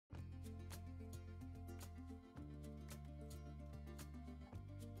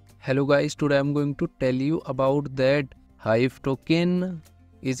Hello guys, today I'm going to tell you about that Hive token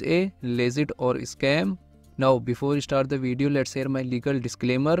is a legit or scam. Now before we start the video, let's share my legal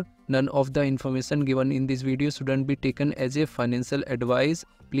disclaimer. None of the information given in this video shouldn't be taken as a financial advice.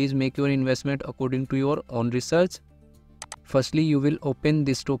 Please make your investment according to your own research. Firstly, you will open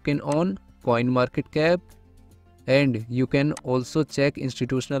this token on CoinMarketCap and you can also check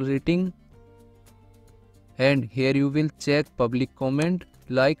institutional rating. And here you will check public comment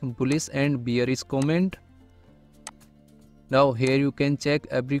like bullish and bearish comment. Now here you can check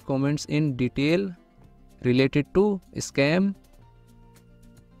every comments in detail related to scam.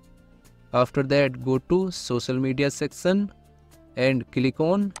 After that, go to social media section and click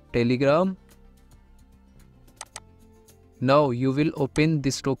on Telegram. Now you will open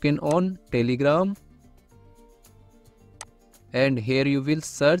this token on Telegram and here you will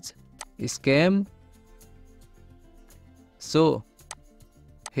search scam. So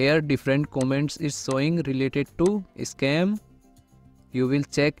here different comments is showing related to scam. You will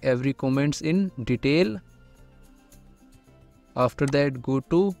check every comments in detail. After that, go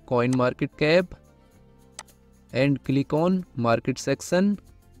to CoinMarketCap and click on market section.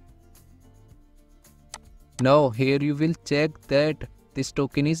 Now here you will check that this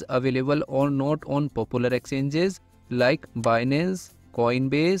token is available or not on popular exchanges like Binance,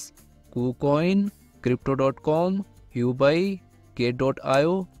 Coinbase, KuCoin, Crypto.com, Hive,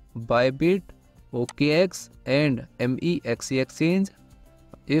 K.io, Bybit, OKX and MEXC exchange.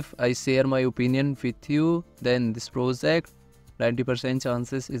 If I share my opinion with you, then this project 90%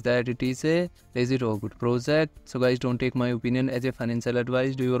 chances is that it is a legit or good project. So guys, don't take my opinion as a financial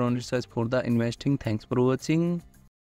advice. Do your own research for the investing. Thanks for watching.